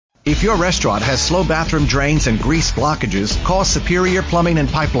If your restaurant has slow bathroom drains and grease blockages, call Superior Plumbing and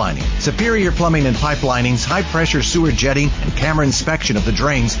Pipelining. Superior Plumbing and Pipelining's high-pressure sewer jetting and camera inspection of the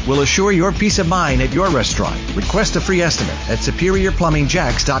drains will assure your peace of mind at your restaurant. Request a free estimate at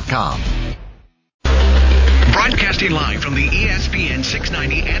SuperiorPlumbingJacks.com. Broadcasting live from the ESPN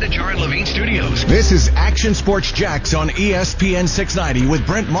 690 Anajar and Levine studios. This is Action Sports Jacks on ESPN 690 with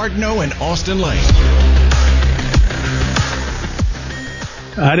Brent Martineau and Austin Lane.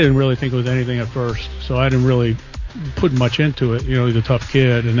 I didn't really think it was anything at first, so I didn't really put much into it. You know, he's a tough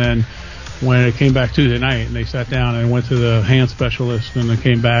kid. And then when it came back Tuesday night and they sat down and went to the hand specialist and they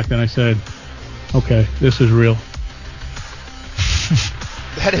came back, then I said, okay, this is real.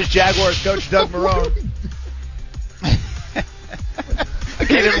 That is Jaguars coach Doug Marrone.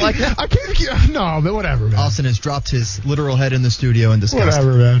 Okay, didn't like it? No, but whatever, man. Austin has dropped his literal head in the studio in disgust.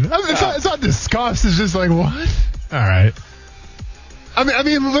 Whatever, man. It's not disgust. It's just like, what? All right. I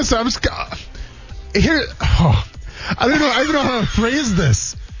mean, listen, I'm just here. Oh, I don't even know how to phrase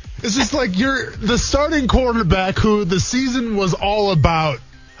this. It's just like you're the starting quarterback who the season was all about.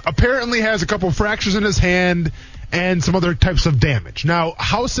 Apparently has a couple fractures in his hand and some other types of damage. Now,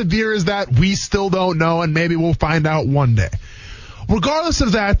 how severe is that? We still don't know, and maybe we'll find out one day. Regardless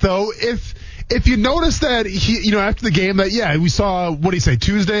of that, though, if you notice that he, you know, after the game that, yeah, we saw, what did he say,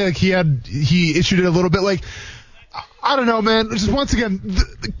 Tuesday, like he issued it a little bit, like, I don't know, man. Just once again,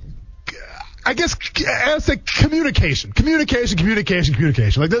 I guess as a communication.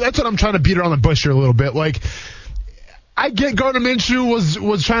 Like that's what I'm trying to beat around the bush here a little bit. Like, I get Gardner Minshew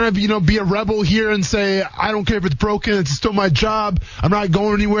was trying to, you know, be a rebel here and say, I don't care if it's broken, it's still my job, I'm not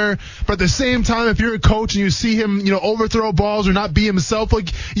going anywhere. But at the same time, if you're a coach and you see him, you know, overthrow balls or not be himself, like,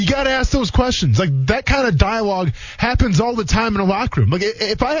 you got to ask those questions. Like, that kind of dialogue happens all the time in a locker room. Like,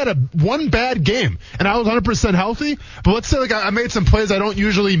 if I had one bad game and I was 100% healthy, but let's say like I made some plays I don't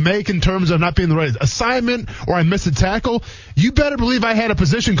usually make in terms of not being the right assignment or I missed a tackle, you better believe I had a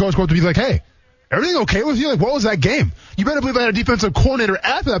position coach going to be like, hey, everything okay with you? Like, what was that game? You better believe I had a defensive coordinator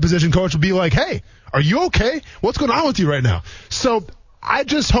after that position coach would be like, hey, are you okay? What's going on with you right now? So I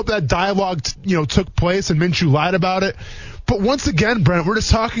just hope that dialogue, you know, took place and Minshew lied about it. But once again, Brent, we're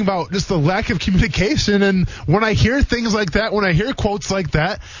just talking about just the lack of communication. And when I hear things like that, when I hear quotes like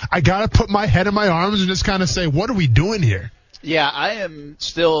that, I got to put my head in my arms and just kind of say, what are we doing here? Yeah, I am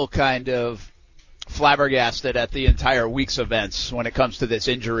still kind of flabbergasted at the entire week's events when it comes to this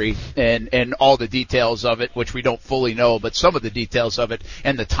injury and all the details of it, which we don't fully know, but some of the details of it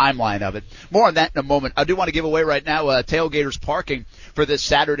and the timeline of it. More on that in a moment. I do want to give away right now Tailgaters parking for this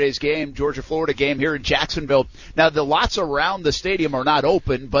Saturday's game, Georgia-Florida game here in Jacksonville. Now, the lots around the stadium are not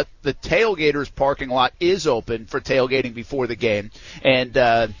open, but the Tailgaters parking lot is open for tailgating before the game.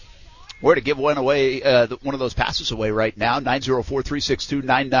 And we're to give one away, one of those passes away right now,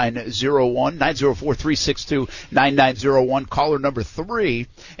 904-362-9901, 904-362-9901, caller number 3,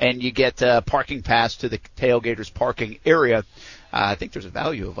 and you get a parking pass to the Tailgaters parking area. I think there's a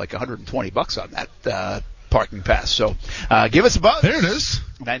value of like $120 on that parking pass. So give us a buzz. There it is.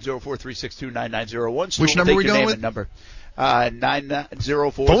 904-362-9901. So which number are we going with? Number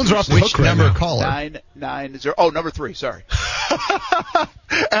 904. Phones are off the hook right now. Caller. 990. Oh, number 3. Sorry.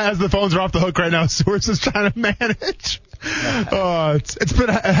 As the phones are off the hook right now, Stewart's is trying to manage. It's been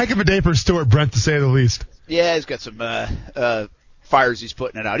a heck of a day for Stewart, Brent, to say the least. Yeah, he's got some fires he's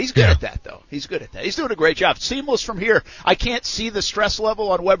putting it out. He's good at that, though. He's good at that. He's doing a great job. Seamless from here. I can't see the stress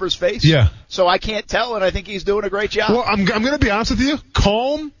level on Weber's face. Yeah. So I can't tell, and I think he's doing a great job. Well, I'm going to be honest with you.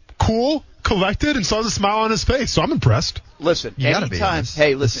 Calm, cool, collected, and saw the smile on his face, so I'm impressed. Listen, you gotta be in this,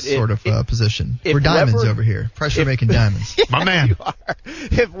 hey, listen, this sort of position. We're diamonds over here. Pressure making diamonds. Yeah, my man. You are.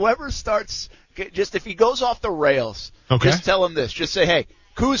 If Weber starts, if he goes off the rails, just tell him this. Just say, hey,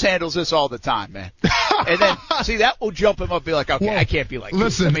 Kuz handles this all the time, man. And then, see, that will jump him up and be like, okay, well, I can't be like Kuz.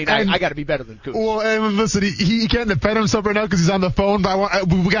 Listen, I mean, I got to be better than Kuz. Well, and listen, he can't defend himself right now because he's on the phone, but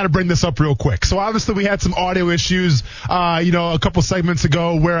we got to bring this up real quick. So obviously we had some audio issues, a couple segments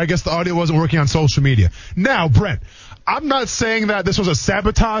ago where I guess the audio wasn't working on social media. Now, Brent, I'm not saying that this was a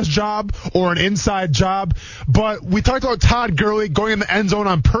sabotage job or an inside job, but we talked about Todd Gurley going in the end zone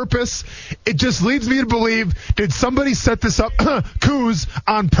on purpose. It just leads me to believe, did somebody set this up, Kuz,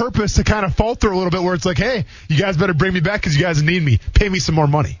 on purpose to kind of falter a little bit where it's like, hey, you guys better bring me back because you guys need me. Pay me some more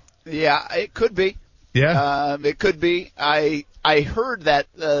money. Yeah, it could be. Yeah? It could be. I heard that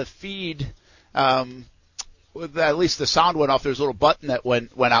feed at least the sound went off. There's a little button that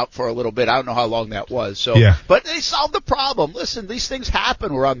went out for a little bit. I don't know how long that was. So, yeah. But they solved the problem. Listen, these things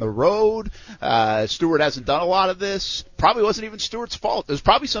happen. We're on the road. Stewart hasn't done a lot of this. probably wasn't even Stewart's fault. It was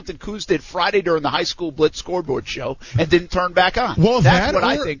probably something Kuz did Friday during the high school blitz scoreboard show and didn't turn back on. Well, that's what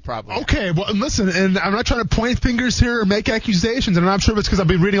I think probably. Okay, well, and listen, and I'm not trying to point fingers here or make accusations, and I'm not sure if it's because I've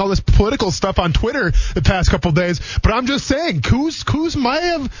been reading all this political stuff on Twitter the past couple of days, but I'm just saying, Kuz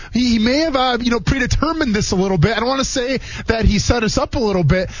may have predetermined this a little bit. I don't want to say that he set us up a little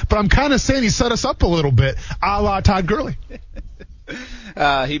bit, but I'm kind of saying he set us up a little bit, a la Todd Gurley.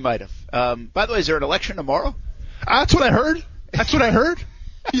 He might have. By the way, is there an election tomorrow? That's what I heard.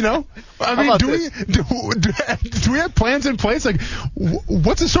 You know, I mean, do we have plans in place? Like,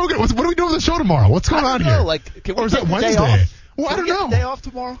 what's the show? What are we doing with the show tomorrow? What's going on here? Like, can we or is that Wednesday? Well, I don't know. Day off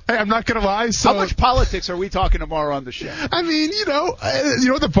tomorrow? Hey, I'm not gonna lie. So, how much politics are we talking tomorrow on the show? I mean, you know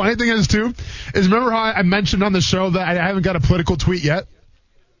what the funny thing is too is remember how I mentioned on the show that I haven't got a political tweet yet.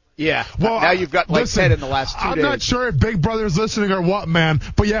 Yeah. Well, now you've got like 10 in the last 2 days. I'm not sure if Big Brother's listening or what, man.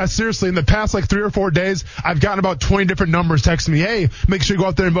 But yeah, seriously, in the past like 3 or 4 days, I've gotten about 20 different numbers texting me, hey, make sure you go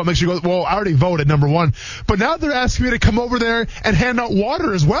out there and vote. Make sure you go. Well, I already voted, number one. But now they're asking me to come over there and hand out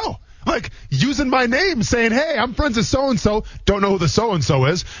water as well. Like, using my name, saying, hey, I'm friends with so-and-so. Don't know who the so-and-so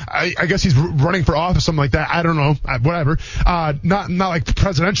is. I guess he's running for office, something like that. I don't know. Whatever. Not like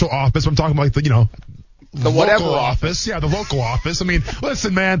presidential office. I'm talking about like the local office. Yeah, the local office. I mean,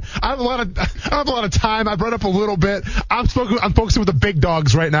 listen, man, I don't have a lot of time. I've read up a little bit. I'm focusing with the big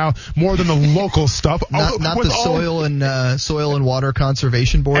dogs right now more than the local stuff. Not the Soil and Water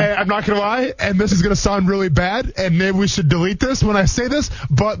Conservation Board. I'm not going to lie, and this is going to sound really bad, and maybe we should delete this when I say this,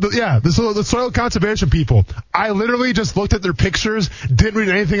 but the soil conservation people, I literally just looked at their pictures, didn't read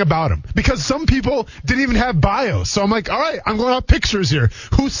anything about them, because some people didn't even have bios. So I'm like, all right, I'm going off pictures here.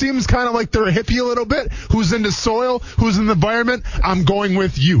 Who seems kind of like they're a hippie a little bit? Who's into soil, who's in the environment, I'm going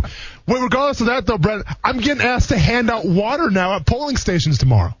with you. Well, regardless of that, though, Brent, I'm getting asked to hand out water now at polling stations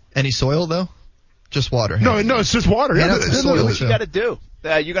tomorrow. Any soil, though? Just water. No, it's just water. That's what you got to do.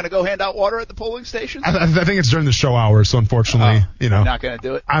 You going to go hand out water at the polling stations? I think it's during the show hours, so unfortunately, you're not going to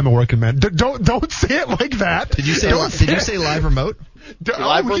do it? I'm a working man. Don't say it like that. Did you say live remote?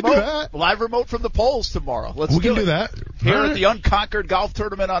 Live remote from the polls tomorrow. We can do that. Here at the Unconquered Golf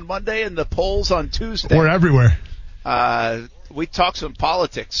Tournament on Monday and the polls on Tuesday. We're everywhere. We talk some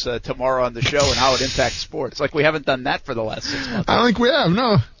politics tomorrow on the show and how it impacts sports. Like we haven't done that for the last 6 months. I don't think we have.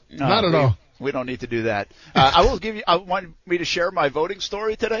 No, not at all. We don't need to do that. I want me to share my voting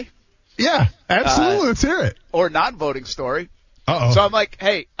story today. Yeah, absolutely. Let's hear it. Or non-voting story. Uh-oh. So I'm like,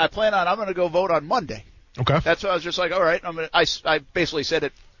 hey, I'm going to go vote on Monday. Okay. That's what I was just like, all right. I basically said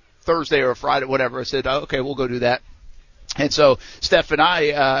it Thursday or Friday, whatever. I said, okay, we'll go do that. And so Steph and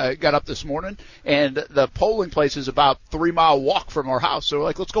I got up this morning, and the polling place is about 3 mile walk from our house. So we're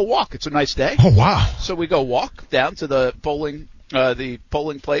like, let's go walk. It's a nice day. Oh, wow. So we go walk down to the polling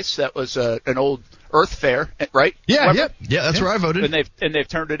place. That was an old Earth Fair, right? Yeah, remember? Yeah, that's where I voted. And they've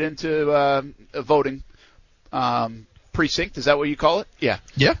turned it into a voting precinct. Is that what you call it? Yeah.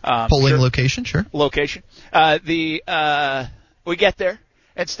 Yeah. Polling location, sure. Location. We get there,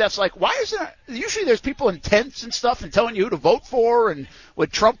 and Steph's like, why is there – usually there's people in tents and stuff and telling you who to vote for and with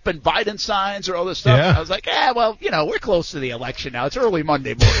Trump and Biden signs or all this stuff. Yeah. I was like, we're close to the election now. It's early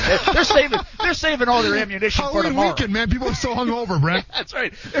Monday morning. They're saving all their ammunition for tomorrow. Weekend, man. People are so hungover, Brent. That's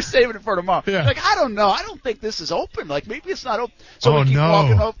right. They're saving it for tomorrow. Yeah. Like, I don't know. I don't think this is open. Like, maybe it's not open. So we keep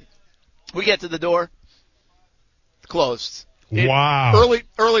walking up. We get to the door. Closed. Wow.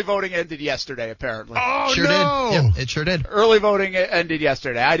 Early voting ended yesterday, apparently. Oh, sure no. did. Yep, it sure did. Early voting ended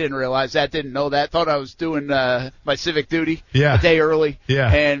yesterday. I didn't realize that. Didn't know that. Thought I was doing my civic duty a day early. Yeah.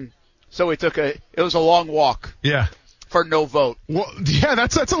 And so we took it was a long walk. Yeah. For no vote. Well, yeah,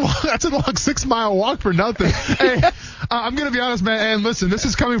 that's a long 6 mile walk for nothing. Hey, I'm gonna be honest, man. And listen, this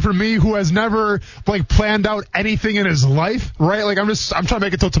is coming from me who has never planned out anything in his life, right? Like I'm trying to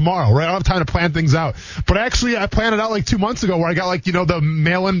make it till tomorrow, right? I don't have time to plan things out. But actually, I planned it out 2 months ago, where I got the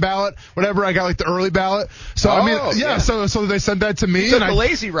mail-in ballot, whatever. I got the early ballot. So yeah. So they sent that to me. You took the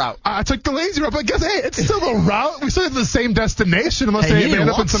lazy route. I took the lazy route, but guess it's still the route. We still have the same destination, unless they end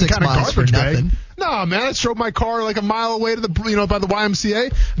up in some kind of garbage bag. No, man, I drove my car a mile away to by the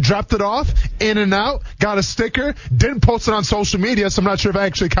YMCA, dropped it off, in and out, got a sticker, didn't post it on social media, so I'm not sure if it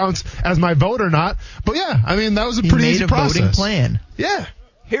actually counts as my vote or not. But yeah, I mean, that was a pretty easy process. Voting plan. Yeah.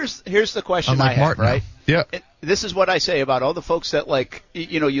 Here's the question Unlike I have, Martin, right? Yeah. This is what I say about all the folks that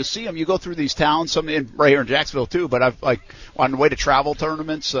you see them, you go through these towns, some right here in Jacksonville too, but I've on the way to travel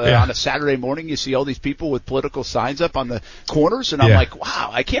tournaments, on a Saturday morning, you see all these people with political signs up on the corners, and I'm like, wow,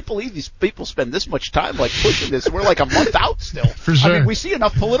 I can't believe these people spend this much time pushing this. We're a month out still. For sure. I mean, we see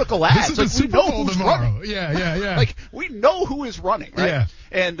enough political ads. This is the we Super know Bowl who's tomorrow. running. Yeah. We know who is running, right? Yeah.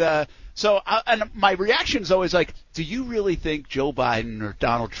 And and my reaction is always like, do you really think Joe Biden or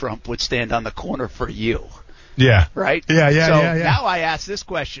Donald Trump would stand on the corner for you? Yeah. Right? Yeah. So now I ask this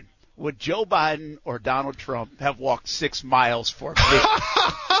question. Would Joe Biden or Donald Trump have walked 6 miles for me?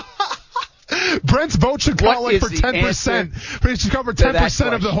 Brent's vote should count like for 10%. But it should cover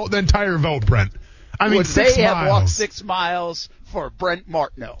 10% of the entire vote, Brent. I mean, would 6 they miles. have walked 6 miles for Brent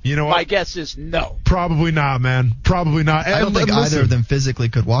Martineau? You know what? My guess is no. Probably not, man. Probably not. I don't think either of them physically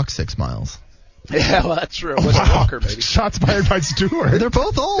could walk 6 miles. Yeah, well, that's true. With a walker, maybe. Shots fired by Stewart. They're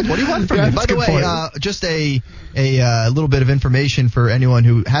both old. What do you want from Yeah, me? By the that's way, a good just a little bit of information for anyone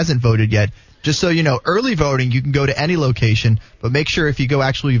who hasn't voted yet. Just so you know, early voting, you can go to any location, but make sure if you go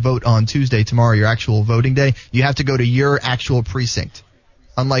actually vote on Tuesday, tomorrow, your actual voting day, you have to go to your actual precinct.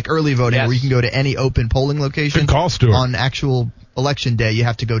 Unlike early voting, where you can go to any open polling location. Good call, Stuart. On actual election day, you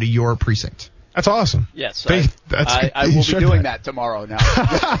have to go to your precinct. That's awesome. Yes, I will be doing that tomorrow now.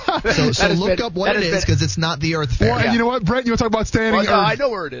 So look up what it is, because it's not the Earth Fair. Well, you know what, Brent? You want to talk about standing? Well, no, I know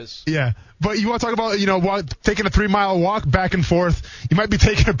where it is. Yeah. But you want to talk about, taking a 3-mile walk back and forth. You might be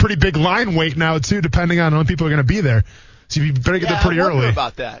taking a pretty big line wait now, too, depending on how many people are going to be there. So you better get there pretty early. I wonder early.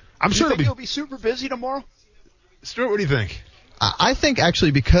 about that. I'm sure you'll be super busy tomorrow? Stuart, what do you think? I think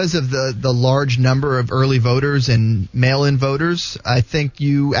actually because of the large number of early voters and mail-in voters, I think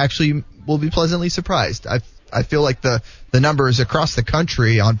you actually will be pleasantly surprised. I feel like the numbers across the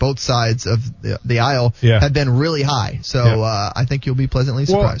country on both sides of the aisle have been really high. So I think you'll be pleasantly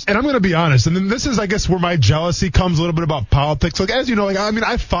surprised. Well, and I'm going to be honest, and then this is, I guess, where my jealousy comes a little bit about politics. Like, as you know,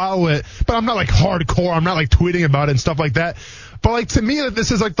 I follow it, but I'm not like hardcore. I'm not like tweeting about it and stuff like that. But, like, to me, this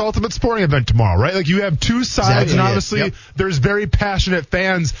is like the ultimate sporting event tomorrow, right? Like, you have two sides, and obviously there's very passionate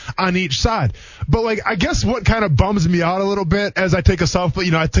fans on each side. But, like, I guess what kind of bums me out a little bit as I take I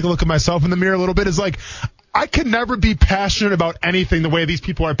take a look at myself in the mirror a little bit is, like, I can never be passionate about anything the way these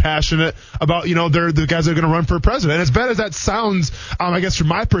people are passionate about, they're the guys that are going to run for president. And as bad as that sounds, I guess from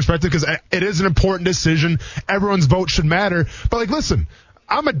my perspective, because it is an important decision, everyone's vote should matter. But, like, listen,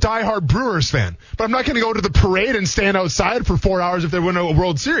 I'm a diehard Brewers fan, but I'm not going to go to the parade and stand outside for 4 hours if they win a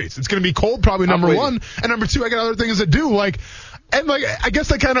World Series. It's going to be cold, probably, number one. And number two, I got other things to do. And I guess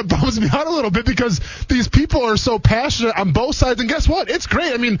that kind of bums me out a little bit because these people are so passionate on both sides. And guess what? It's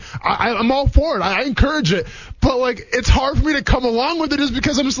great. I mean, I'm all for it. I encourage it. But, like, it's hard for me to come along with it just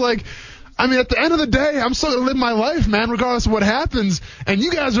because I'm just like, I mean, at the end of the day, I'm still going to live my life, man, regardless of what happens. And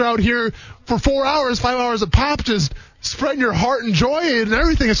you guys are out here for 4 hours, 5 hours a pop, just spreading your heart and joy and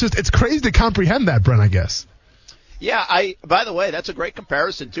everything. It's crazy to comprehend that, Brent, I guess. Yeah, by the way, that's a great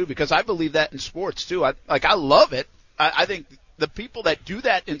comparison, too, because I believe that in sports, too. I love it. I think the people that do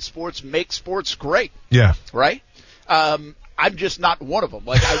that in sports make sports great. Yeah. Right? I'm just not one of them.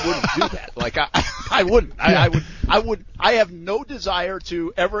 Like, I wouldn't do that. Like, I wouldn't. Yeah. I have no desire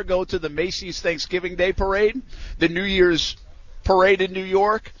to ever go to the Macy's Thanksgiving Day Parade, the New Year's Parade in New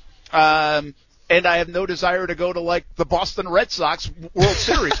York, and I have no desire to go to, like, the Boston Red Sox World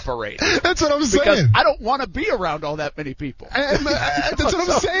Series parade. That's what I'm saying. Because I don't want to be around all that many people. That's what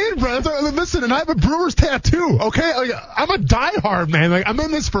I'm saying, bro. Listen, and I have a Brewers tattoo, okay? Like, I'm a diehard, man. Like, I'm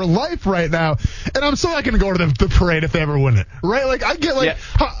in this for life right now, and I'm still not going to go to the parade if they ever win it, right? Like, I get,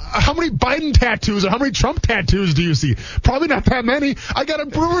 how many Biden tattoos or how many Trump tattoos do you see? Probably not that many. I got a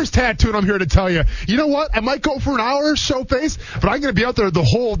Brewers tattoo, and I'm here to tell you, you know what? I might go for an hour, show face, but I'm going to be out there the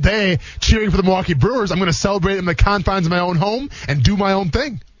whole day cheering for the Milwaukee Brewers. I'm going to celebrate in the confines of my own home and do my own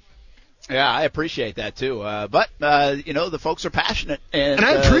thing. Yeah, I appreciate that too. But the folks are passionate, and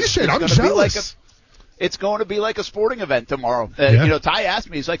I appreciate it. I'm jealous. It's going to be like a sporting event tomorrow. Ty asked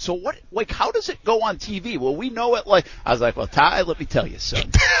me, he's like, so what? Like, how does it go on TV? Well, we know it. Like, I was like, well, Ty, let me tell you,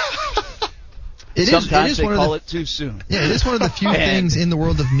 son. Sometimes they call it too soon. Yeah, it is one of the few things in the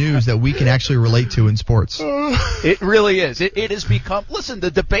world of news that we can actually relate to in sports. It really is. It has become. Listen,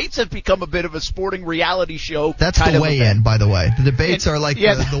 the debates have become a bit of a sporting reality show. That's the weigh-in, by the way. The debates are like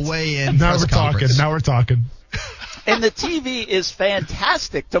the weigh-in. Now we're talking. And the TV is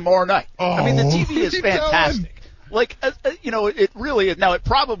fantastic tomorrow night. I mean, the TV is fantastic. Like, it really is. Now, it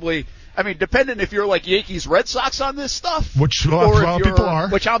probably. I mean, depending if you're like Yankees, Red Sox on this stuff, which a lot of people are,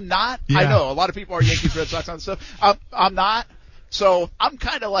 which I'm not. Yeah. I know a lot of people are Yankees, Red Sox on this stuff. I'm not. So I'm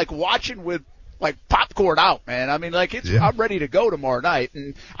kind of like watching with like popcorn out, man. I mean, like I'm ready to go tomorrow night,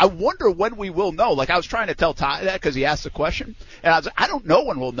 and I wonder when we will know. Like I was trying to tell Ty that because he asked the question, and I was like, I don't know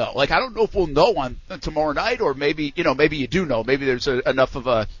when we'll know. Like I don't know if we'll know on tomorrow night, or maybe you do know. Maybe there's enough of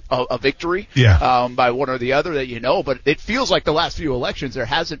a victory, by one or the other that But it feels like the last few elections there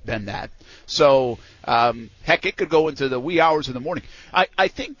hasn't been that. So heck, it could go into the wee hours of the morning. I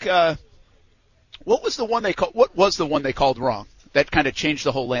think what was the one they called wrong? that kind of changed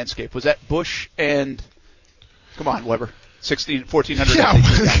the whole landscape? Was that Bush and, come on, Weber, 1,400?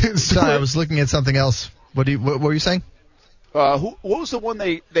 Yeah, sorry, I was looking at something else. What were you saying? What was the one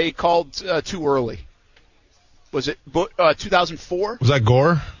they called too early? Was it 2004? Was that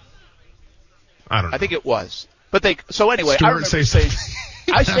Gore? I don't know. I think it was. But so anyway, Stuart, I remember saying,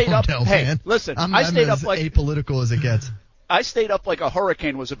 I stayed up. Hey, man. listen, I stayed as up like apolitical as it gets. I stayed up like a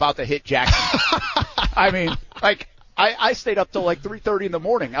hurricane was about to hit Jackson. I mean, like I stayed up till like 3:30 in the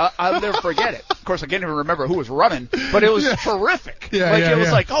morning. I'll never forget it. Of course, I can't even remember who was running, but it was terrific. It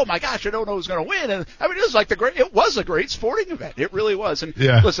was like, oh my gosh, I don't know who's going to win. And I mean, it was like it was a great sporting event. It really was. And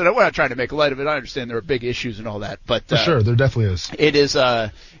listen, we're not trying to make light of it. I understand there are big issues and all that, but for sure, there definitely is. It is.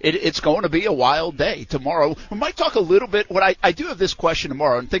 It's going to be a wild day tomorrow. We might talk a little bit. I do have this question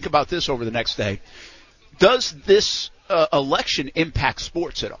tomorrow, and think about this over the next day. Does this election impact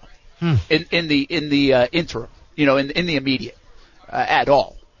sports at all in the interim? In the immediate at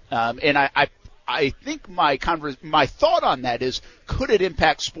all? And I think my thought on that is, could it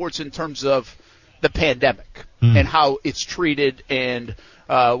impact sports in terms of the pandemic and how it's treated, and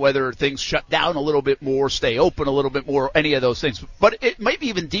whether things shut down a little bit more, stay open a little bit more, any of those things. But it might be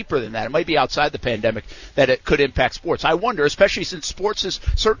even deeper than that. It might be outside the pandemic that it could impact sports. I wonder, especially since sports has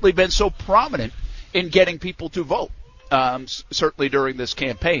certainly been so prominent in getting people to vote. Certainly during this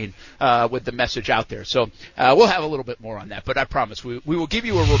campaign, with the message out there. So we'll have a little bit more on that, but I promise we will give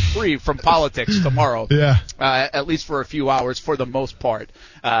you a reprieve from politics tomorrow. At least for a few hours for the most part.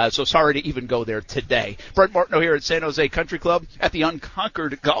 So sorry to even go there today. Brent Martineau here at San Jose Country Club at the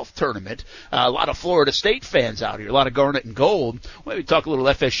Unconquered Golf Tournament. A lot of Florida State fans out here, a lot of Garnet and Gold. We'll maybe talk a little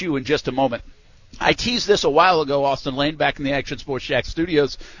FSU in just a moment. I teased this a while ago, Austin Lane, back in the Action Sports Jack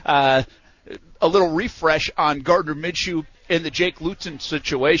studios. A little refresh on Gardner Minshew in the Jake Luton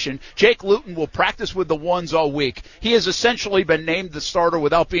situation. Jake Luton will practice with the ones all week. He has essentially been named the starter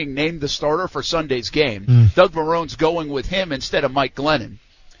without being named the starter for Sunday's game. Doug Marrone's going with him instead of Mike Glennon.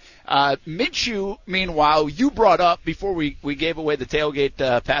 Minshew, meanwhile, you brought up before we gave away the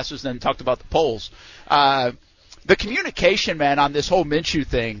tailgate passes and then talked about the polls. The communication, man, on this whole Minshew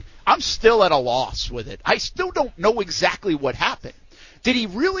thing, I'm still at a loss with it. I still don't know exactly what happened. Did he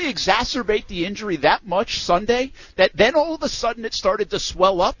really exacerbate the injury that much Sunday that then all of a sudden it started to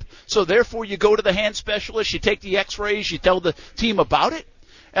swell up? So therefore you go to the hand specialist, you take the x-rays, you tell the team about it?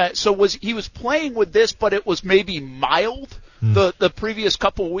 So he was playing with this, but it was maybe mild the previous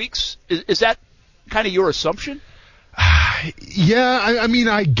couple of weeks? Is that kind of your assumption? Yeah, I mean,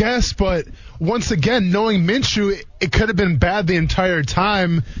 I guess, but once again, knowing Minshew, it could have been bad the entire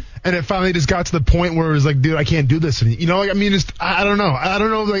time. And it finally just got to the point where it was like, dude, I can't do this. I mean, I don't know. I don't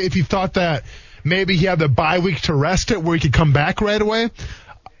know if he thought that maybe he had the bye week to rest it where he could come back right away.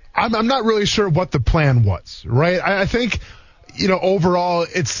 I'm not really sure what the plan was, right? I think, overall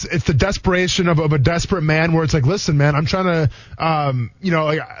it's the desperation of a desperate man where it's like, listen, man, I'm trying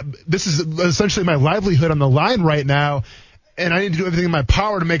to, this is essentially my livelihood on the line right now. And I need to do everything in my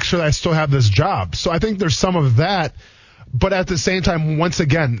power to make sure that I still have this job. So I think there's some of that. But at the same time, once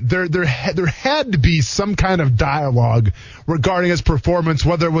again, there had to be some kind of dialogue regarding his performance,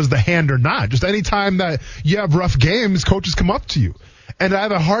 whether it was the hand or not. Just any time that you have rough games, coaches come up to you. And I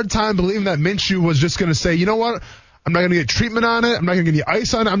have a hard time believing that Minshew was just going to say, you know what? I'm not going to get treatment on it. I'm not going to get any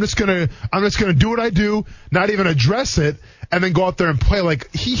ice on it. I'm just going to do what I do, not even address it, and then go out there and play.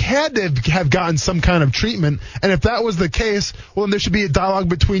 Like, he had to have gotten some kind of treatment. And if that was the case, well, then there should be a dialogue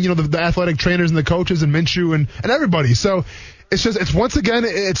between, the athletic trainers and the coaches and Minshew and everybody. So it's once again,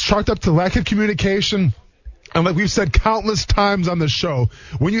 it's chalked up to lack of communication. And like we've said countless times on the show,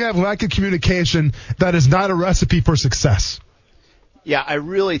 when you have lack of communication, that is not a recipe for success. Yeah, I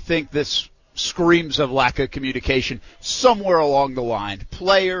really think this screams of lack of communication somewhere along the line.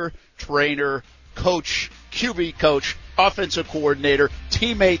 Player, trainer, coach, QB coach, offensive coordinator,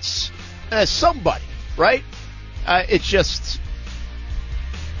 teammates, somebody, right? It's just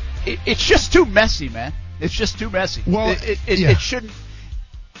too messy, man. It's just too messy. Well, it shouldn't.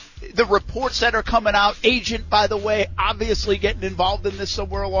 The reports that are coming out, agent, by the way, obviously getting involved in this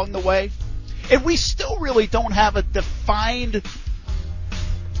somewhere along the way. And we still really don't have a defined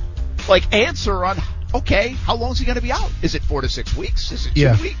answer on, okay, how long is he going to be out? Is it 4 to 6 weeks? Is it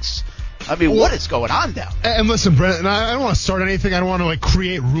 2 weeks? I mean, what is going on down there? And listen, Brent, and I don't want to start anything. I don't want to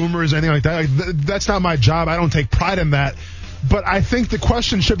create rumors or anything like that. That's not my job. I don't take pride in that. But I think the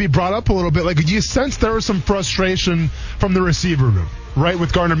question should be brought up a little bit. Do you sense there was some frustration from the receiver room, right,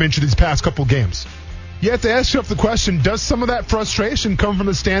 with Gardner Minshew these past couple games? You have to ask yourself the question, does some of that frustration come from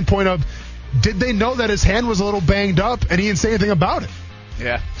the standpoint of, did they know that his hand was a little banged up and he didn't say anything about it?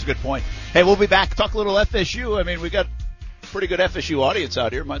 Yeah, that's a good point. Hey, we'll be back. Talk a little FSU. I mean, we got pretty good FSU audience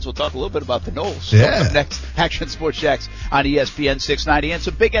out here. Might as well talk a little bit about the Noles. Yeah. Up next, Action Sports Jacks on ESPN 690, and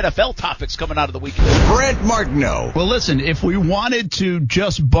some big NFL topics coming out of the weekend. Brent Martineau. Well, listen, if we wanted to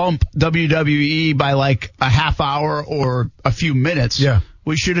just bump WWE by like a half hour or a few minutes,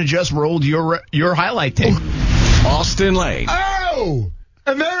 we should have just rolled your highlight tape. Austin Lane. Oh!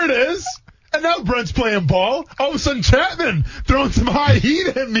 And there it is. And now Brent's playing ball. All of a sudden, Chapman throwing some high heat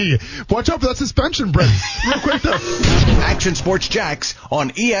at me. Watch out for that suspension, Brent. Real quick, though. Action Sports Jacks on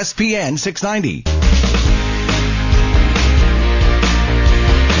ESPN 690.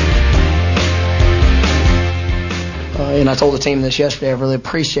 And I told the team this yesterday. I really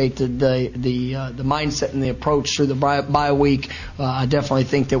appreciate the mindset and the approach through the bye week. I definitely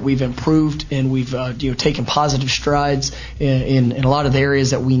think that we've improved and we've taken positive strides in a lot of the areas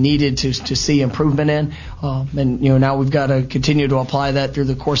that we needed to see improvement in. And now we've got to continue to apply that through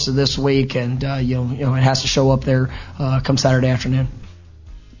the course of this week, and it has to show up there come Saturday afternoon.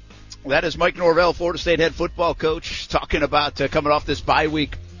 That is Mike Norvell, Florida State head football coach, talking about coming off this bye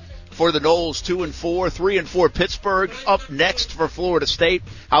week for the Noles. 2-4, 3-4 Pittsburgh up next for Florida State.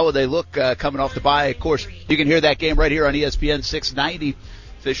 How will they look coming off the bye? Of course, you can hear that game right here on ESPN 690,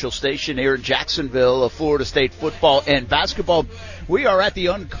 official station here in Jacksonville of Florida State football and basketball. We are at the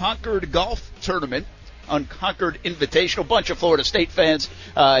Unconquered Golf Tournament, Unconquered Invitational. Bunch of Florida State fans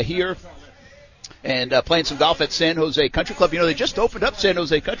here. And playing some golf at San Jose Country Club. They just opened up San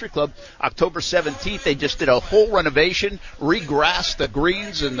Jose Country Club October 17th. They just did a whole renovation, re-grassed the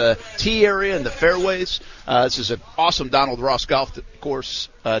greens and the tee area and the fairways. This is an awesome Donald Ross golf course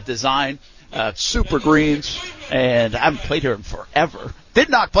design. Super greens, and I haven't played here in forever. Did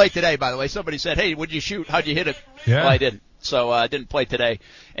not play today, by the way. Somebody said, hey, what'd you shoot? How'd you hit it? Yeah. Well, I didn't. So I didn't play today.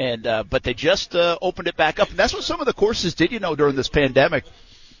 And but they just opened it back up. And that's what some of the courses did, during this pandemic.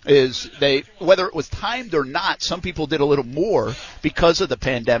 Is whether it was timed or not, some people did a little more because of the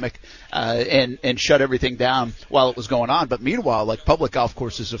pandemic and shut everything down while it was going on. But meanwhile, like public golf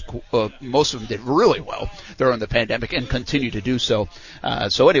courses, most of them did really well during the pandemic and continue to do so.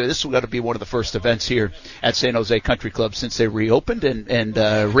 So anyway, this is going to be one of the first events here at San Jose Country Club since they reopened, and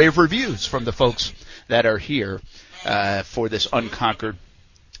rave reviews from the folks that are here for this Unconquered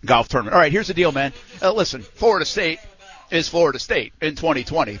Golf Tournament. All right, here's the deal, man. Listen, Florida State is Florida State in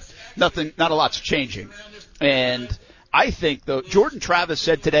 2020. Not a lot's changing. And I think, though, Jordan Travis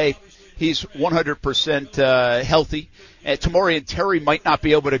said today he's 100% healthy. Tamorrion Terry might not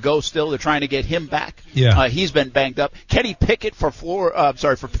be able to go still. They're trying to get him back. Yeah. He's been banged up. Kenny Pickett for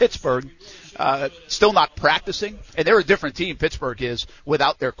Pittsburgh, still not practicing. And they're a different team, Pittsburgh is,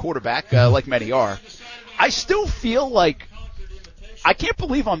 without their quarterback, like many are. I still feel like I can't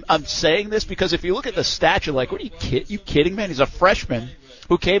believe I'm saying this, because if you look at the stats, you're like, what are you kidding, man? He's a freshman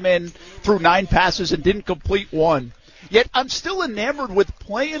who came in, threw 9 passes and didn't complete 1. Yet I'm still enamored with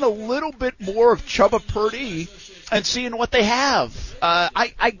playing a little bit more of Chubba Purdy and seeing what they have.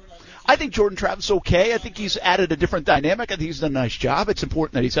 I think Jordan Travis is okay. I think he's added a different dynamic. I think he's done a nice job. It's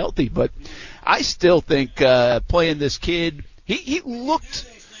important that he's healthy, but I still think playing this kid, he looked.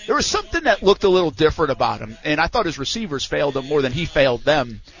 There was something that looked a little different about him, and I thought his receivers failed him more than he failed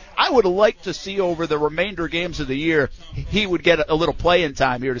them. I would have liked to see over the remainder games of the year he would get a little playing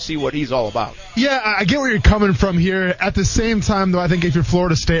time here to see what he's all about. Yeah, I get where you're coming from here. At the same time, though, I think if you're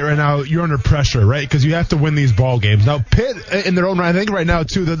Florida State right now, you're under pressure, right? Because you have to win these ball games. Now, Pitt, in their own right, I think right now,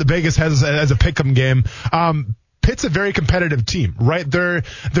 too, the Vegas has a pick'em game. Pitt's a very competitive team, right? They're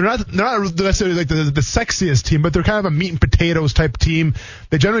not necessarily like the sexiest team, but they're kind of a meat and potatoes type team.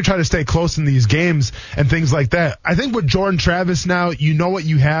 They generally try to stay close in these games and things like that. I think with Jordan Travis now, you know what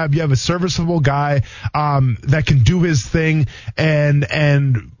you have. You have a serviceable guy that can do his thing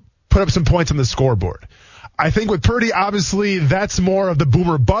and put up some points on the scoreboard. I think with Purdy, obviously, that's more of the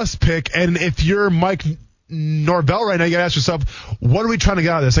boomer bust pick. And if you're Mike Norvell right now, you gotta ask yourself, what are we trying to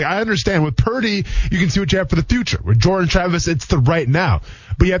get out of this? Like, I understand with Purdy, you can see what you have for the future. With Jordan Travis, it's the right now.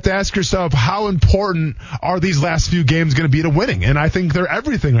 But you have to ask yourself, how important are these last few games going to be to winning? And I think they're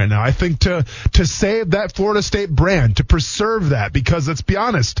everything right now. I think to save that Florida State brand, to preserve that, because let's be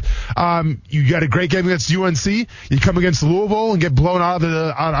honest, you got a great game against UNC, you come against Louisville and get blown out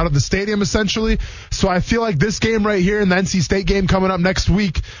of the stadium essentially. So I feel like this game right here and the NC State game coming up next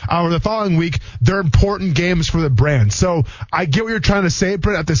week or the following week, they're important games for the brand. So I get what you're trying to say,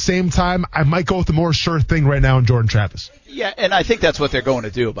 Brent. At the same time, I might go with the more sure thing right now in Jordan Travis. Yeah, and I think that's what they're going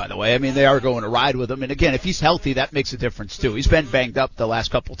to do, by the way. I mean, they are going to ride with him. And again, if he's healthy, that makes a difference too. He's been banged up the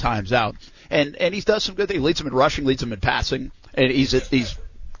last couple times out. And he's done some good things. He leads them in rushing, leads them in passing. And he's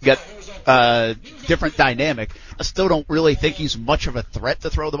got different dynamic. I still don't really think he's much of a threat to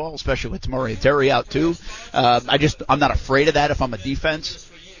throw the ball, especially with Tamori and Terry out too. I'm not afraid of that if I'm a defense.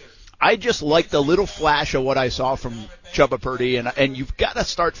 I just like the little flash of what I saw from Chubba Purdy, and you've got to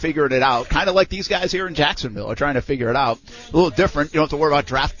start figuring it out, kind of like these guys here in Jacksonville are trying to figure it out. A little different. You don't have to worry about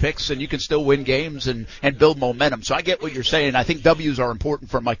draft picks, and you can still win games and build momentum. So I get what you're saying. I think W's are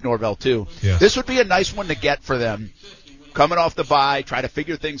important for Mike Norvell, too. Yes. This would be a nice one to get for them. Coming off the bye, try to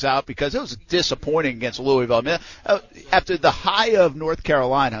figure things out, because it was disappointing against Louisville. I mean, after the high of North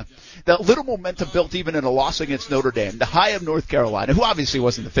Carolina, the little momentum built even in a loss against Notre Dame. The high of North Carolina, who obviously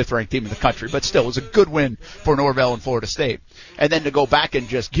wasn't the fifth-ranked team in the country, but still was a good win for Norvell and Florida State. And then to go back and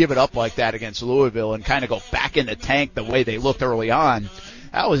just give it up like that against Louisville and kind of go back in the tank the way they looked early on,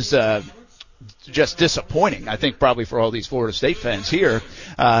 that was just disappointing, I think, probably for all these Florida State fans here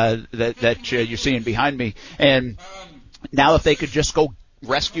that you're seeing behind me. And now if they could just go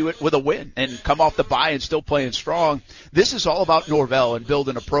rescue it with a win and come off the bye and still playing strong, this is all about Norvell and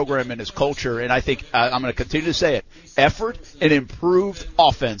building a program and his culture. And I think I'm going to continue to say it. Effort and improved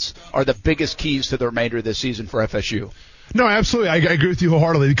offense are the biggest keys to the remainder of this season for FSU. No, absolutely. I agree with you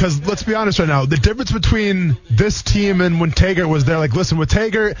wholeheartedly, because let's be honest right now. The difference between this team and when Taggart was there, like, listen, with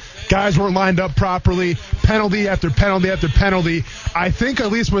Taggart, guys weren't lined up properly, penalty after penalty after penalty. I think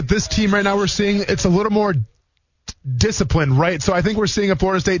at least with this team right now we're seeing it's a little more discipline, right? So I think we're seeing a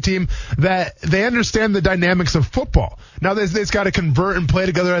Florida State team that they understand the dynamics of football. Now they've got to convert and play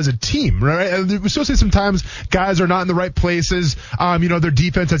together as a team, right? And we still see sometimes guys are not in the right places. Their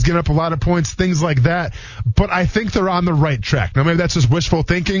defense has given up a lot of points, things like that. But I think they're on the right track. Now maybe that's just wishful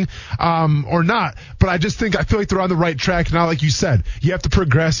thinking, or not. But I feel like they're on the right track. Now, like you said, you have to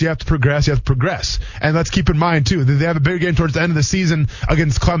progress. And let's keep in mind too that they have a big game towards the end of the season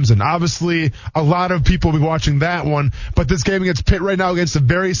against Clemson. Obviously, a lot of people will be watching that one, but this game against Pitt right now against a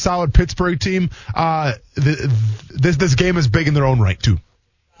very solid Pittsburgh team, this game is big in their own right too.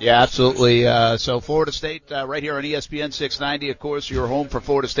 Yeah, absolutely. So Florida State right here on ESPN 690, of course, your home for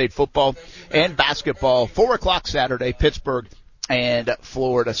Florida State football and basketball. 4:00 Saturday, Pittsburgh and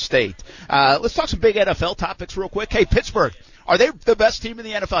Florida State. Let's talk some big NFL topics real quick. Hey, Pittsburgh, are they the best team in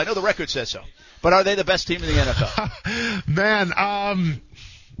the NFL? I know the record says so, but are they the best team in the NFL? Man,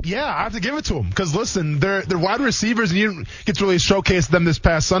 yeah, I have to give it to them, because listen, they're wide receivers, and you didn't get to really showcase them this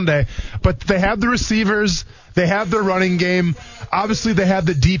past Sunday, but they have the receivers, they have their running game. Obviously, they have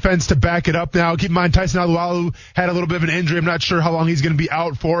the defense to back it up now. Keep in mind, Tyson Alualu had a little bit of an injury. I'm not sure how long he's going to be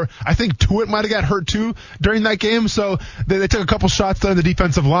out for. I think Tuitt might have got hurt too during that game, so they took a couple shots there on the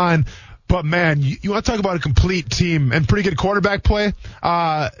defensive line. But, man, you want to talk about a complete team and pretty good quarterback play?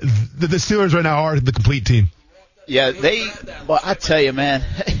 The Steelers right now are the complete team. Yeah, I tell you, man,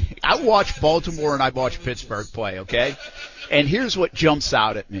 I watch Baltimore and I watch Pittsburgh play, okay? And here's what jumps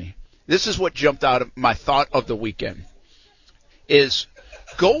out at me. This is what jumped out of my thought of the weekend, is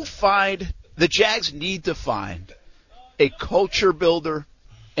the Jags need to find a culture builder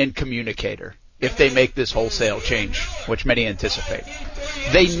and communicator if they make this wholesale change, which many anticipate.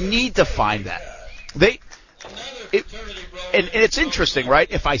 They need to find that. And it's interesting, right,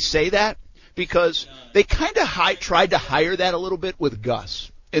 if I say that, because they kind of tried to hire that a little bit with Gus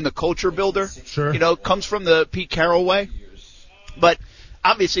in the culture builder. Sure. Comes from the Pete Carroll way. But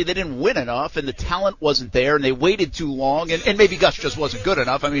obviously they didn't win enough, and the talent wasn't there, and they waited too long, and maybe Gus just wasn't good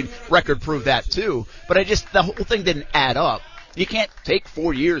enough. I mean, record proved that too. But the whole thing didn't add up. You can't take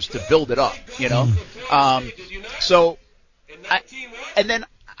 4 years to build it up, and then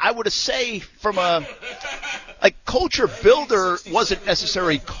I would say from a culture builder wasn't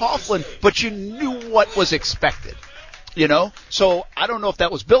necessarily Coughlin, but you knew what was expected, So I don't know if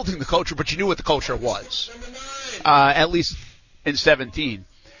that was building the culture, but you knew what the culture was, at least in 17.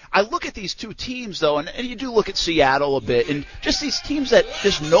 I look at these two teams, though, and you do look at Seattle a bit, and just these teams that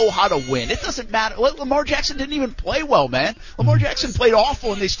just know how to win. It doesn't matter. Lamar Jackson didn't even play well, man. Lamar Jackson played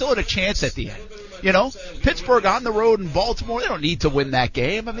awful, and they still had a chance at the end. Pittsburgh on the road in Baltimore, they don't need to win that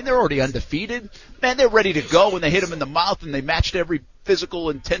game. I mean, they're already undefeated. Man, they're ready to go when they hit them in the mouth, and they matched every physical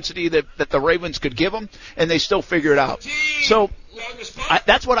intensity that the Ravens could give them, and they still figure it out. So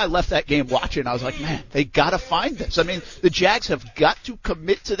that's what I left that game watching. I was like, man, they got to find this. I mean, the Jags have got to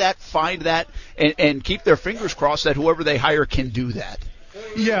commit to that, find that, and keep their fingers crossed that whoever they hire can do that.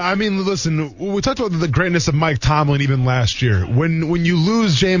 Yeah, I mean, listen, we talked about the greatness of Mike Tomlin even last year. When you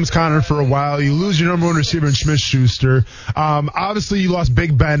lose James Conner for a while, you lose your number one receiver in Smith-Schuster. Obviously, you lost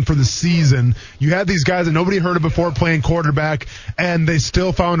Big Ben for the season. You had these guys that nobody heard of before playing quarterback, and they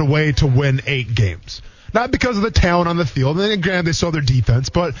still found a way to win 8 games. Not because of the talent on the field, and granted, they saw their defense,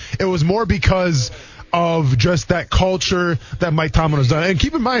 but it was more because of just that culture that Mike Tomlin has done. And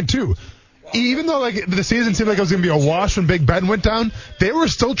keep in mind, too, even though like the season seemed like it was going to be a wash when Big Ben went down, they were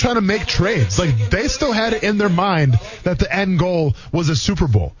still trying to make trades. Like, they still had it in their mind that the end goal was a Super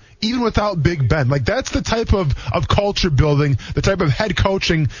Bowl, even without Big Ben. Like, that's the type of culture building, the type of head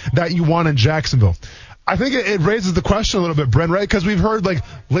coaching that you want in Jacksonville. I think it raises the question a little bit, Brent, right? Because we've heard, like,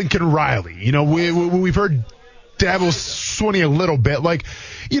 Lincoln Riley. You know, we've heard Dabo Swinney a little bit. Like,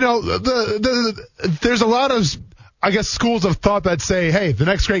 you know, there's a lot of, I guess, schools of thought that say, hey, the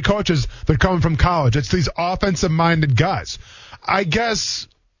next great coaches, they're coming from college. It's these offensive-minded guys. I guess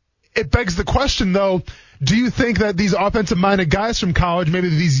it begs the question, though, do you think that these offensive-minded guys from college, maybe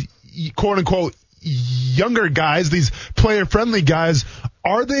these quote-unquote younger guys, these player-friendly guys,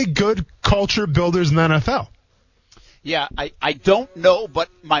 are they good culture builders in the NFL? Yeah, I don't know, but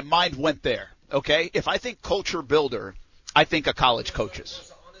my mind went there, okay? If I think culture builder, I think of college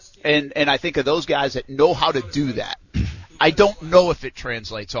coaches. And I think of those guys that know how to do that. I don't know if it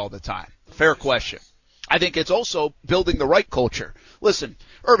translates all the time. Fair question. I think it's also building the right culture. Listen,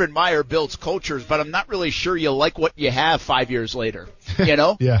 Urban Meyer builds cultures, but I'm not really sure you like what you have 5 years later. You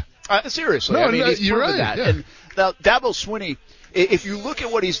know? Yeah. Seriously. No, I mean, he's you're proven right. that. Yeah. And now Dabo Swinney, if you look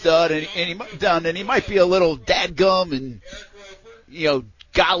at what he's done, and he might be a little dadgum and, you know,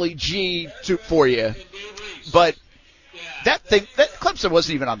 golly gee for you, but that Clemson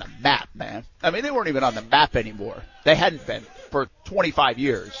wasn't even on the map, man. I mean, they weren't even on the map anymore. They hadn't been for 25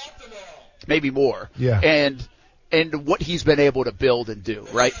 years, maybe more. Yeah. And what he's been able to build and do,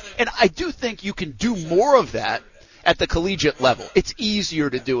 right? And I do think you can do more of that at the collegiate level. It's easier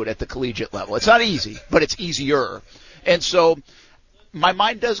to do it at the collegiate level. It's not easy, but it's easier. And so my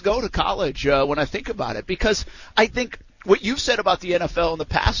mind does go to college when I think about it, because I think what you've said about the NFL in the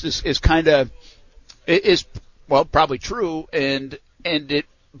past is kind of well, probably true, and it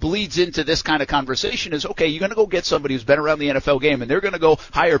bleeds into this kind of conversation is, okay, you're going to go get somebody who's been around the NFL game, and they're going to go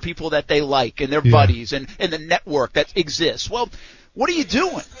hire people that they like and their buddies and the network that exists. Well, what are you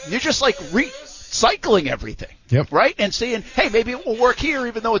doing? You're just like recycling everything, right? And saying, hey, maybe it will work here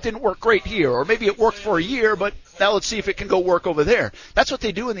even though it didn't work great here, or maybe it worked for a year, but now let's see if it can go work over there. That's what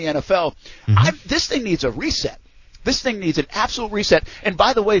they do in the NFL. This thing needs a reset. This thing needs an absolute reset. And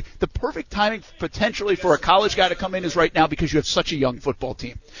by the way, the perfect timing potentially for a college guy to come in is right now, because you have such a young football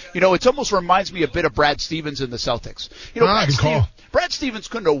team. You know, it almost reminds me a bit of Brad Stevens and the Celtics. You know, Brad Stevens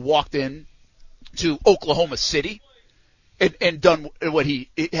couldn't have walked in to Oklahoma City and done what he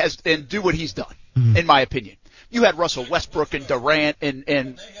has and do what he's done, in my opinion. You had Russell Westbrook and Durant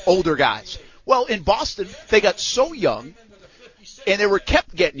and older guys. Well, in Boston, they got so young, and they were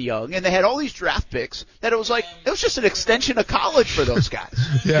kept getting young, and they had all these draft picks that it was just an extension of college for those guys,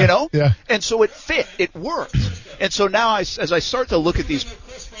 you know? Yeah. And so it fit, it worked. And so now as I start to look at these,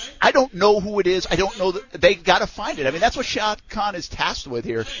 I don't know who it is. I don't know they got to find it. I mean, that's what Shad Khan is tasked with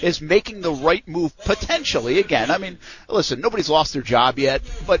here, is making the right move potentially. Again, I mean, listen, nobody's lost their job yet,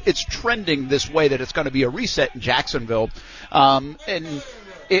 but it's trending this way that it's going to be a reset in Jacksonville. And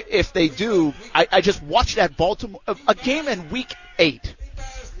if they do, I just watched that Baltimore a game in Week 8,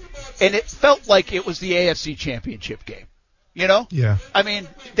 and it felt like it was the AFC Championship game. You know? Yeah. I mean,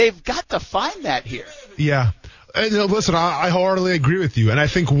 they've got to find that here. Yeah. And, listen, I wholeheartedly agree with you, and I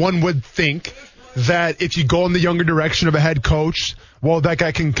think one would think that if you go in the younger direction of a head coach, well, that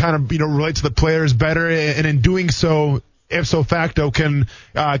guy can kind of relate to the players better, and in doing so, ipso facto, can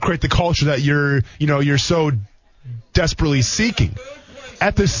create the culture that you're so desperately seeking.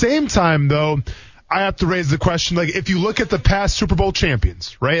 At the same time, though, I have to raise the question, like, if you look at the past Super Bowl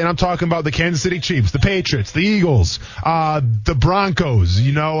champions, right, and I'm talking about the Kansas City Chiefs, the Patriots, the Eagles, the Broncos,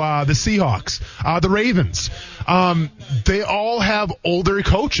 the Seahawks, the Ravens, they all have older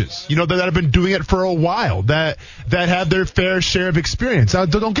coaches, that have been doing it for a while, that have their fair share of experience. Now,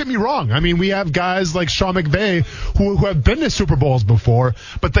 don't get me wrong. I mean, we have guys like Sean McVay who have been to Super Bowls before,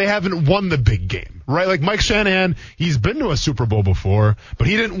 but they haven't won the big game, right? Like Mike Shanahan, he's been to a Super Bowl before, but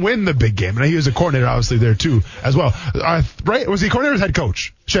he didn't win the big game. And he was a coordinator, obviously, there too, as well. Right? Was he coordinator or head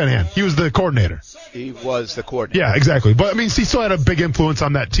coach? Shanahan. He was the coordinator. He was the coordinator. Yeah, exactly. But, I mean, he still had a big influence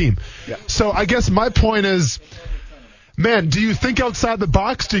on that team. Yeah. So I guess my point is, man, do you think outside the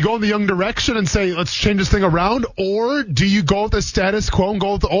box? Do you go in the young direction and say, let's change this thing around? Or do you go with the status quo and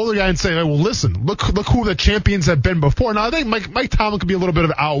go with the older guy and say, well, listen, look who the champions have been before. Now, I think Mike Tomlin could be a little bit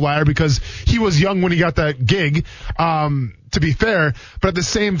of an outlier because he was young when he got that gig, to be fair. But at the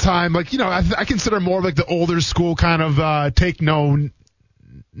same time, I consider more of like the older school kind of take no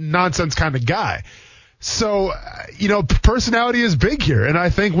nonsense kind of guy. So, personality is big here. And I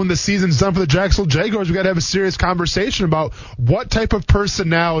think when the season's done for the Jacksonville Jaguars, we got to have a serious conversation about what type of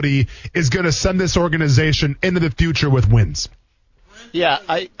personality is going to send this organization into the future with wins. Yeah,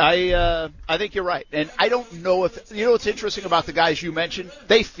 I think you're right. And I don't know if, what's interesting about the guys you mentioned?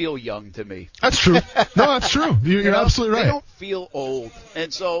 They feel young to me. That's true. No, that's true. You're absolutely right. They don't feel old.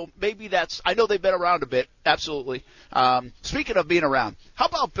 And so maybe I know they've been around a bit. Absolutely. Speaking of being around, how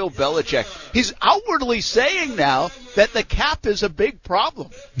about Bill Belichick? He's outwardly saying now that the cap is a big problem.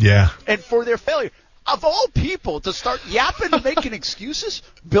 Yeah. And for their failure. Of all people to start yapping and making excuses,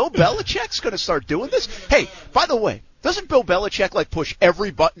 Bill Belichick's going to start doing this? Hey, by the way, doesn't Bill Belichick push every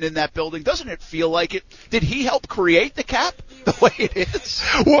button in that building? Doesn't it feel like it? Did he help create the cap the way it is?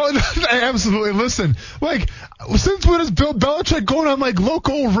 Well, absolutely. Listen, since when is Bill Belichick going on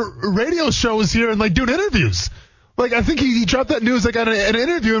local radio shows here and doing interviews? I think he dropped that news on an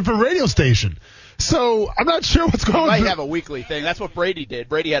interview for a radio station. So I'm not sure what's going on. He might have a weekly thing. That's what Brady did.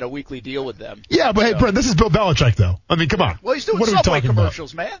 Brady had a weekly deal with them. Yeah, but hey, Brent, this is Bill Belichick, though. I mean, come on. Well, he's doing Subway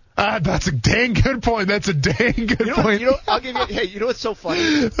commercials, man. That's a dang good point. That's a dang good point. I'll give you. Hey, you know what's so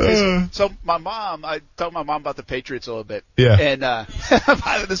funny? So my mom, I told my mom about the Patriots a little bit. Yeah. And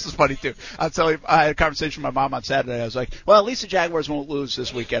this is funny too. I'll tell you. I had a conversation with my mom on Saturday. I was like, "Well, at least the Jaguars won't lose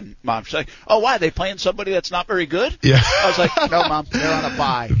this weekend, Mom." She's like, "Oh, why? Are they playing somebody that's not very good?" Yeah. I was like, "No, Mom. They're on a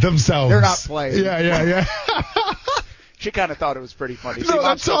bye. Themselves. They're not playing." Yeah. She kind of thought it was pretty funny. No,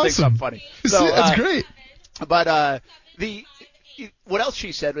 Mom still thinks I'm funny. So, that's great. But what else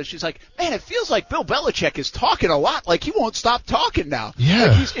she said was she's like, man, it feels like Bill Belichick is talking a lot. He won't stop talking now.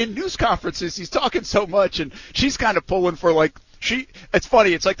 Yeah. He's in news conferences. He's talking so much, and she's kind of pulling for it's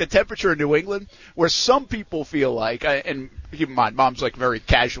funny. It's like the temperature in New England, where some people feel and keep in mind, Mom's very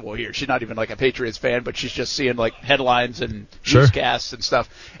casual here. She's not even a Patriots fan, but she's just seeing headlines and newscasts and stuff.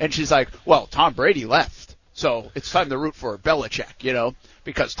 And she's like, well, Tom Brady left, so it's time to root for Belichick,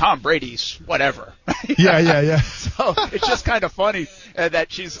 because Tom Brady's whatever. Yeah. So it's just kind of funny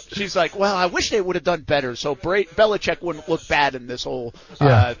that she's like, well, I wish they would have done better, so Belichick wouldn't look bad in this whole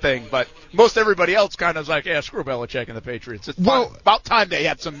thing. But most everybody else kind of is like, yeah, screw Belichick and the Patriots. It's about time they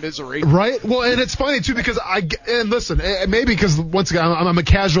had some misery. Right? Well, and it's funny, too, because listen, maybe because, once again, I'm a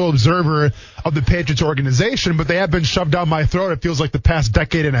casual observer of the Patriots organization, but they have been shoved down my throat, it feels like, the past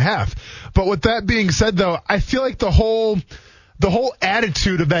decade and a half. But with that being said, though, I feel like the whole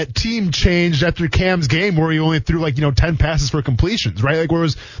attitude of that team changed after Cam's game, where he only threw 10 passes for completions, right? Where it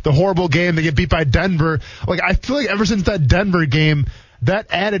was the horrible game, they get beat by Denver. I feel like ever since that Denver game, that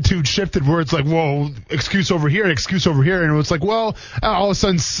attitude shifted where it's whoa, excuse over here, and it's well, all of a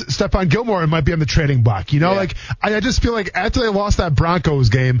sudden Stephon Gilmore might be on the trading block, Yeah. I just feel like after they lost that Broncos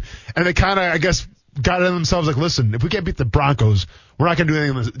game, and they kind of, I guess, got it in themselves, listen, if we can't beat the Broncos, we're not going to do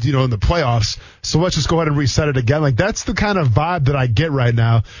anything, in the playoffs. So let's just go ahead and reset it again. That's the kind of vibe that I get right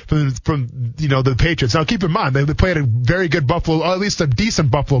now from the Patriots. Now, keep in mind, they played a very good Buffalo, or at least a decent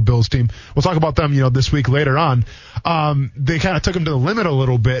Buffalo Bills team. We'll talk about them, this week later on. They kind of took them to the limit a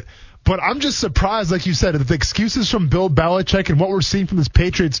little bit. But I'm just surprised, like you said, that the excuses from Bill Belichick and what we're seeing from this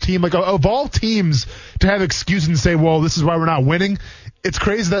Patriots team, of all teams to have excuses and say, well, this is why we're not winning, it's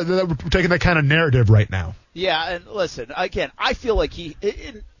crazy that we're taking that kind of narrative right now. Yeah, and listen, again, I feel like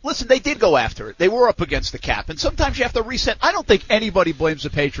they did go after it. They were up against the cap, and sometimes you have to reset. I don't think anybody blames the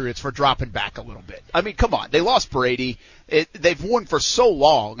Patriots for dropping back a little bit. I mean, come on. They lost Brady. They've won for so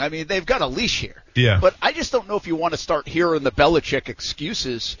long. I mean, they've got a leash here. Yeah. But I just don't know if you want to start hearing the Belichick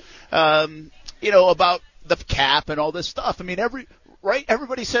excuses, about the cap and all this stuff. I mean,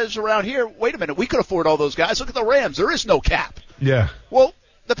 everybody says around here, wait a minute, we could afford all those guys. Look at the Rams. There is no cap. Yeah. Well,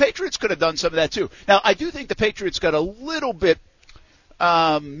 the Patriots could have done some of that too. Now, I do think the Patriots got a little bit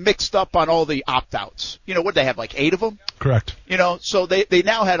mixed up on all the opt-outs. What they have, 8 of them? Correct. So they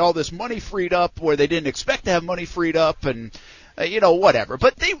now had all this money freed up where they didn't expect to have money freed up, and whatever.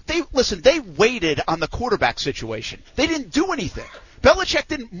 But they waited on the quarterback situation. They didn't do anything. Belichick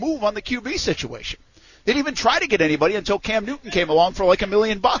didn't move on the QB situation. They didn't even try to get anybody until Cam Newton came along for $1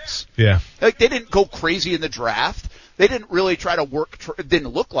 million. Yeah. They didn't go crazy in the draft. They didn't really try to work. It didn't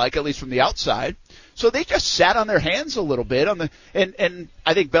look like, at least from the outside. So they just sat on their hands a little bit and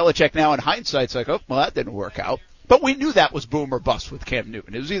I think Belichick now in hindsight's like, oh, well, that didn't work out. But we knew that was boom or bust with Cam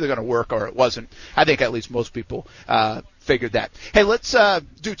Newton. It was either going to work or it wasn't. I think at least most people figured that. Hey, let's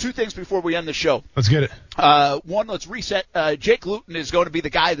do 2 things before we end the show. Let's get it. One, let's reset. Jake Luton is going to be the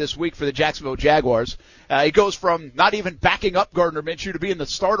guy this week for the Jacksonville Jaguars. He goes from not even backing up Gardner Minshew to being the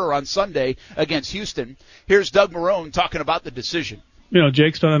starter on Sunday against Houston. Here's Doug Marrone talking about the decision.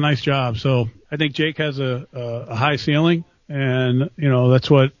 Jake's done a nice job. So I think Jake has a high ceiling, and, that's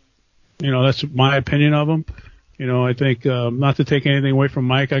what That's my opinion of him. I think, not to take anything away from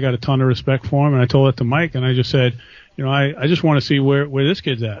Mike, I got a ton of respect for him, and I told it to Mike, and I just said, I just want to see where this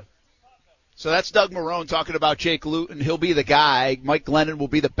kid's at. So that's Doug Marrone talking about Jake Luton. He'll be the guy. Mike Glennon will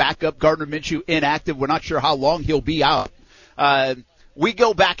be the backup. Gardner Minshew inactive. We're not sure how long he'll be out. We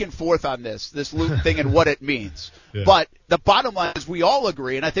go back and forth on this Luton thing and what it means. Yeah. But the bottom line is we all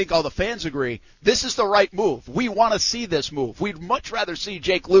agree, and I think all the fans agree, this is the right move. We want to see this move. We'd much rather see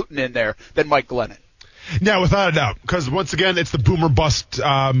Jake Luton in there than Mike Glennon. Yeah, without a doubt. Because once again, it's the boomer bust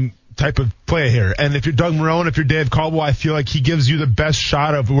type of play here. And if you're Doug Marrone, if you're Dave Caldwell, I feel like he gives you the best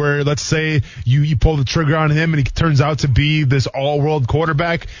shot of where, let's say, you pull the trigger on him and he turns out to be this all-world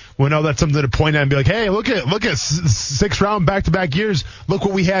quarterback. Well, now that's something to point at and be like, hey, look at 6-round back-to-back years. Look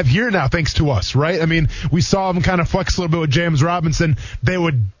what we have here now thanks to us, right? I mean, we saw him kind of flex a little bit with James Robinson. They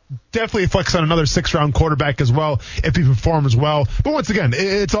would definitely flex on another 6-round quarterback as well if he performs well. But once again,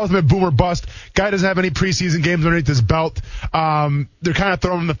 it's ultimate boomer bust. Guy doesn't have any preseason games underneath his belt. They're kind of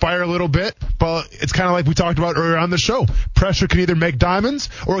throwing him in the fire a little bit, but it's kind of like we talked about earlier on the show. Pressure can either make diamonds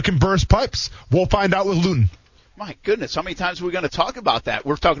or it can burst pipes. We'll find out with Luton. My goodness, how many times are we going to talk about that?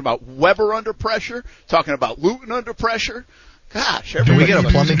 We're talking about Weber under pressure, talking about Luton under pressure. Gosh, can we get a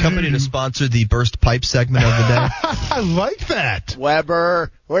plumbing company to sponsor the burst pipe segment of the day? I like that.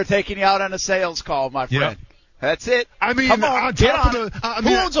 Weber, we're taking you out on a sales call, my friend. Yep. That's it. I mean, come on, get on.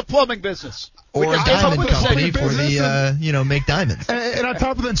 Who owns a plumbing business? Or a diamond company for the, make diamonds. And on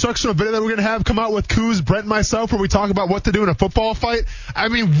top of the instructional video that we're going to have come out with Coos, Brent, and myself, where we talk about what to do in a football fight. I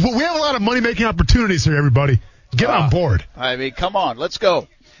mean, we have a lot of money-making opportunities here, everybody. Get on board. I mean, come on. Let's go.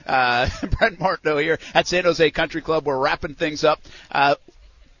 Brent Martineau here at San Jose Country Club. We're wrapping things up.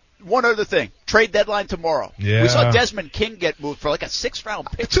 One other thing. Trade deadline tomorrow. Yeah. We saw Desmond King get moved for like a 6-round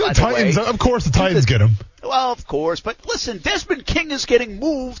pick. To the Titans. Of course the Titans get him. Well, of course. But listen, Desmond King is getting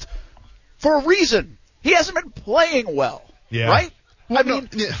moved for a reason. He hasn't been playing well. Yeah. Right? Why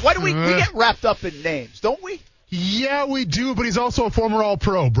do we get wrapped up in names, don't we? Yeah, we do, but he's also a former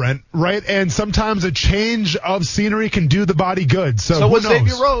All-Pro, Brent, right? And sometimes a change of scenery can do the body good. So was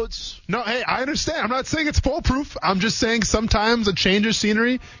Xavier Rhodes. No, hey, I understand. I'm not saying it's foolproof. I'm just saying sometimes a change of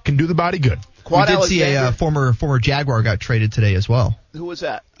scenery can do the body good. We did see a former Jaguar got traded today as well. Who was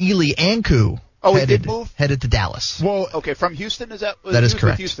that? Eli Ankou. Oh, he did move? Headed to Dallas. Well, okay, from Houston, is that? That is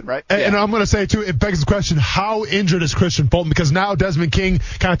correct. Houston, right? And I'm going to say, too, it begs the question, how injured is Christian Fulton? Because now Desmond King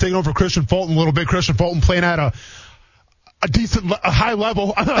kind of taking over Christian Fulton a little bit. Christian Fulton playing at a high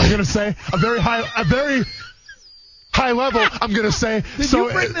level. I'm going to say a very high level. I'm going to say. Did you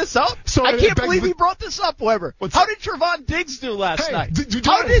bring this up? I can't believe you brought this up, Weber. How did Trevon Diggs do last night?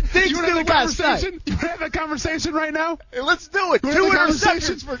 How did Diggs do last night? You have that conversation right now? Hey, let's do it. 2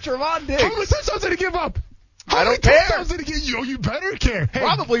 interceptions for Trevon Diggs. How many touchdowns did he give up? I don't care. You better care. Hey,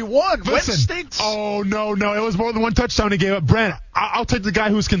 probably one. Wentz stinks. Oh, no. It was more than one touchdown he gave up. Brent, I'll take the guy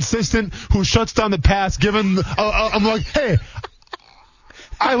who's consistent, who shuts down the pass, I'm like, hey,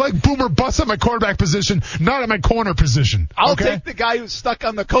 I like boomer bust at my quarterback position, not at my corner position. I'll take the guy who's stuck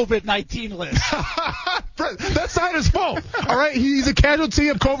on the COVID-19 list. Brent, that's not his fault. All right? He's a casualty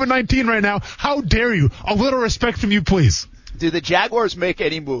of COVID-19 right now. How dare you? A little respect from you, please. Do the Jaguars make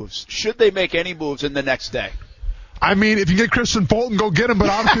any moves? Should they make any moves in the next day? I mean, if you get Christian Fulton, go get him. But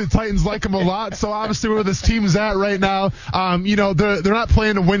obviously the Titans like him a lot. So obviously where this team's at right now, they're not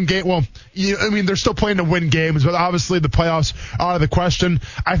playing to win game. Well, they're still playing to win games, but obviously the playoffs are out of the question.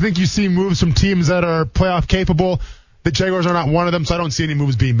 I think you see moves from teams that are playoff capable. The Jaguars are not one of them, so I don't see any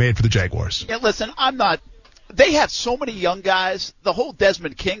moves being made for the Jaguars. Yeah, listen, they have so many young guys. The whole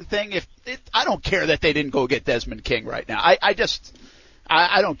Desmond King thing, I don't care that they didn't go get Desmond King right now.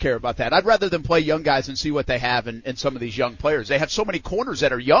 I don't care about that. I'd rather them play young guys and see what they have in some of these young players. They have so many corners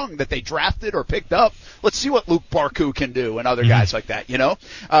that are young that they drafted or picked up. Let's see what Luke Barku can do and other guys like that,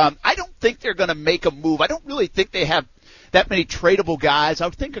 I don't think they're going to make a move. I don't really think they have that many tradable guys. I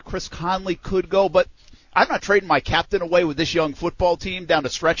would think a Chris Conley could go, but I'm not trading my captain away with this young football team down the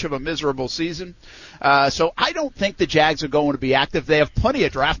stretch of a miserable season. So I don't think the Jags are going to be active. They have plenty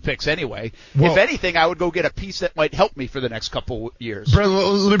of draft picks anyway. Well, if anything, I would go get a piece that might help me for the next couple years. Brent,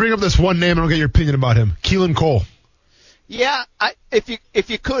 let me bring up this one name and I'll get your opinion about him. Keelan Cole. Yeah, if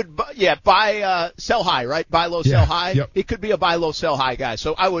you could, buy, sell high, right? Buy low, sell high. Yep. He could be a buy low, sell high guy.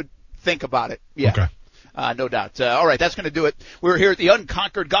 So I would think about it. Yeah. Okay. No doubt. All right, that's going to do it. We're here at the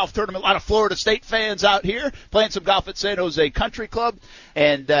Unconquered Golf Tournament. A lot of Florida State fans out here playing some golf at San Jose Country Club,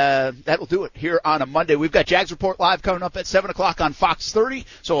 and that'll do it here on a Monday. We've got Jags Report Live coming up at 7 o'clock on Fox 30,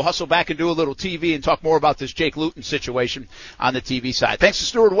 so we'll hustle back and do a little TV and talk more about this Jake Luton situation on the TV side. Thanks to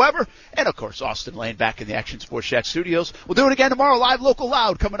Stuart Weber and, of course, Austin Lane back in the Action Sports Shack studios. We'll do it again tomorrow, live, local,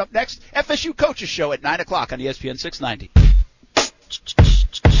 loud, coming up next. FSU Coaches Show at 9 o'clock on ESPN 690.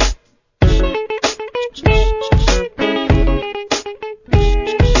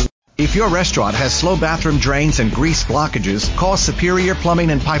 If your restaurant has slow bathroom drains and grease blockages, call Superior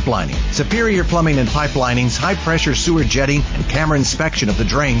Plumbing and Pipelining. Superior Plumbing and Pipelining's high-pressure sewer jetting and camera inspection of the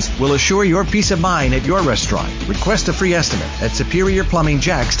drains will assure your peace of mind at your restaurant. Request a free estimate at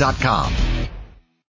SuperiorPlumbingJacks.com.